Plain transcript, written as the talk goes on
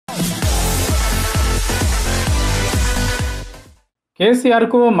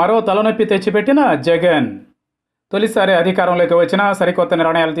కేసీఆర్కు మరో తలనొప్పి తెచ్చిపెట్టిన జగన్. తొలిసారి అధికారంలోకి వచ్చిన సరికొత్త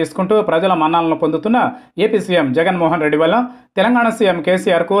నిర్ణయాలు తీసుకుంటూ ప్రజల మన్ననలను పొందుతున్న ఏపీ సీఎం జగన్మోహన్ రెడ్డి వల్ల తెలంగాణ సీఎం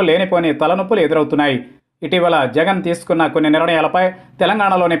కేసీఆర్కు లేనిపోని తలనొప్పులు ఎదురవుతున్నాయి. ఇటీవల జగన్ తీసుకున్న కొన్ని నిర్ణయాలపై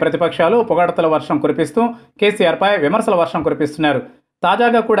తెలంగాణలోని ప్రతిపక్షాలు పొగడతల వర్షం కురిపిస్తూ కేసీఆర్పై విమర్శల వర్షం కురిపిస్తున్నారు.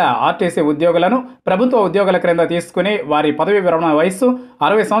 తాజాగా కూడా ఆర్టీసీ ఉద్యోగులను ప్రభుత్వ ఉద్యోగుల క్రింద తీసుకుని వారి పదవీ విరమణ వయస్సు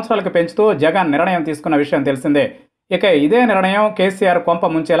 60 సంవత్సరాలకు పెంచుతూ జగన్ నిర్ణయం తీసుకున్న విషయం తెలిసిందే. ఇక ఇదే నిర్ణయం కేసీఆర్ కొంప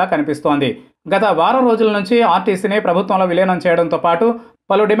ముంచేలా కనిపిస్తోంది. గత వారం రోజుల నుంచి ఆర్టీసీని ప్రభుత్వంలో విలీనం చేయడంతో పాటు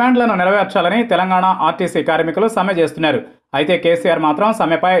పలు డిమాండ్లను నెరవేర్చాలని తెలంగాణ ఆర్టీసీ కార్మికులు సమ్మె చేస్తున్నారు. అయితే కేసీఆర్ మాత్రం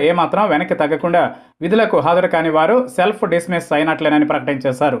సమ్మెపై ఏమాత్రం వెనక్కి తగ్గకుండా విధులకు హాజరు కాని వారు సెల్ఫ్ డిస్మిస్ అయినట్లేనని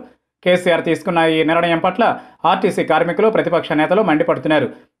ప్రకటించేశారు. కేసీఆర్ తీసుకున్న ఈ నిర్ణయం పట్ల ఆర్టీసీ కార్మికులు ప్రతిపక్ష నేతలు మండిపడుతున్నారు.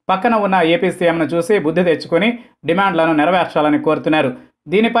 పక్కన ఉన్న ఏపీ సీఎంను చూసి బుద్ధి తెచ్చుకుని డిమాండ్లను నెరవేర్చాలని కోరుతున్నారు.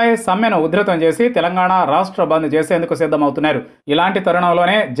 దీనిపై సమ్మెను ఉధృతం చేసి తెలంగాణ రాష్ట్ర బంద్ చేసేందుకు సిద్ధమవుతున్నారు. ఇలాంటి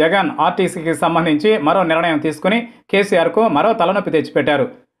తరుణంలోనే జగన్ ఆర్టీసీకి సంబంధించి మరో నిర్ణయం తీసుకుని కేసీఆర్కు మరో తలనొప్పి తెచ్చిపెట్టారు.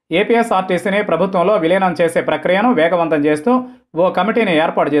 ఏపీఎస్ఆర్టీసీని ప్రభుత్వంలో విలీనం చేసే ప్రక్రియను వేగవంతం చేస్తూ ఓ కమిటీని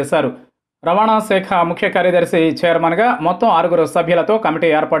ఏర్పాటు చేశారు. రవాణా శాఖ ముఖ్య కార్యదర్శి చైర్మన్గా మొత్తం 6 సభ్యులతో కమిటీ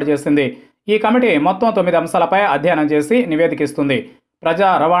ఏర్పాటు చేసింది. ఈ కమిటీ మొత్తం 9 అంశాలపై అధ్యయనం చేసి నివేదిక ఇస్తుంది. ప్రజా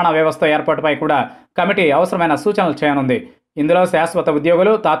రవాణా వ్యవస్థ ఏర్పాటుపై కూడా కమిటీ అవసరమైన సూచనలు చేయనుంది. ఇందులో శాశ్వత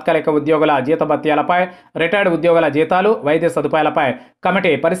ఉద్యోగులు, తాత్కాలిక ఉద్యోగుల జీతభత్యాలపై, రిటైర్డ్ ఉద్యోగుల జీతాలు, వైద్య సదుపాయాలపై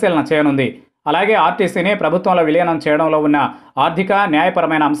కమిటీ పరిశీలన చేయనుంది. అలాగే ఆర్టీసీని ప్రభుత్వంలో విలీనం చేయడంలో ఉన్న ఆర్థిక,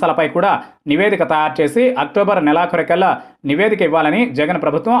 న్యాయపరమైన అంశాలపై కూడా నివేదిక తయారు చేసి అక్టోబర్ నెలాఖరుకల్లా నివేదిక ఇవ్వాలని జగన్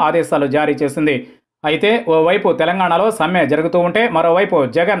ప్రభుత్వం ఆదేశాలు జారీ చేసింది. అయితే ఓవైపు తెలంగాణలో సమ్మె జరుగుతూ ఉంటే మరోవైపు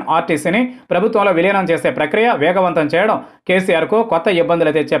జగన్ ఆర్టీసీని ప్రభుత్వంలో విలీనం చేసే ప్రక్రియ వేగవంతం చేయడం కేసీఆర్కు కొత్త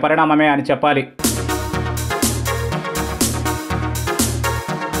ఇబ్బందులు తెచ్చే పరిణామమే అని చెప్పాలి.